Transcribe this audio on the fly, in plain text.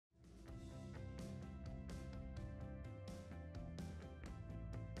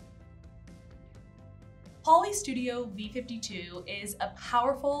Poly Studio V52 is a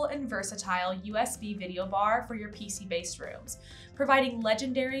powerful and versatile USB video bar for your PC-based rooms, providing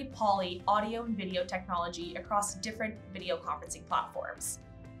legendary Poly audio and video technology across different video conferencing platforms.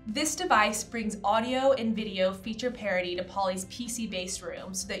 This device brings audio and video feature parity to Poly's PC-based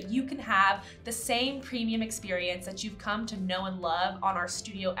rooms so that you can have the same premium experience that you've come to know and love on our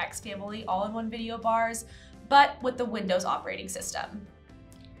Studio X family all-in-one video bars, but with the Windows operating system.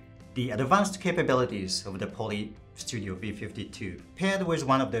 The advanced capabilities of the Poly Studio V52, paired with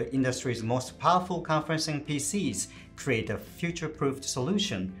one of the industry's most powerful conferencing PCs, create a future-proofed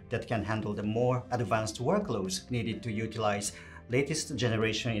solution that can handle the more advanced workloads needed to utilize latest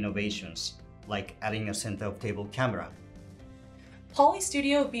generation innovations, like adding a center-of-table camera. Poly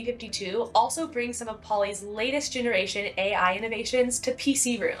Studio V52 also brings some of Poly's latest generation AI innovations to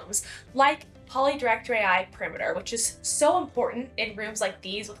PC rooms, like Poly Director AI Perimeter, which is so important in rooms like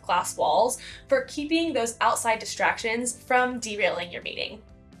these with glass walls for keeping those outside distractions from derailing your meeting.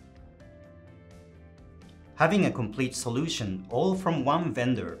 Having a complete solution all from one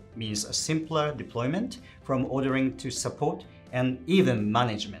vendor means a simpler deployment from ordering to support and even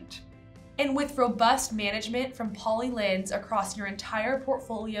management. And with robust management from Poly Lens across your entire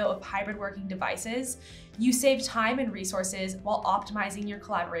portfolio of hybrid working devices, you save time and resources while optimizing your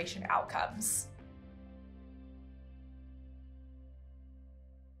collaboration outcomes.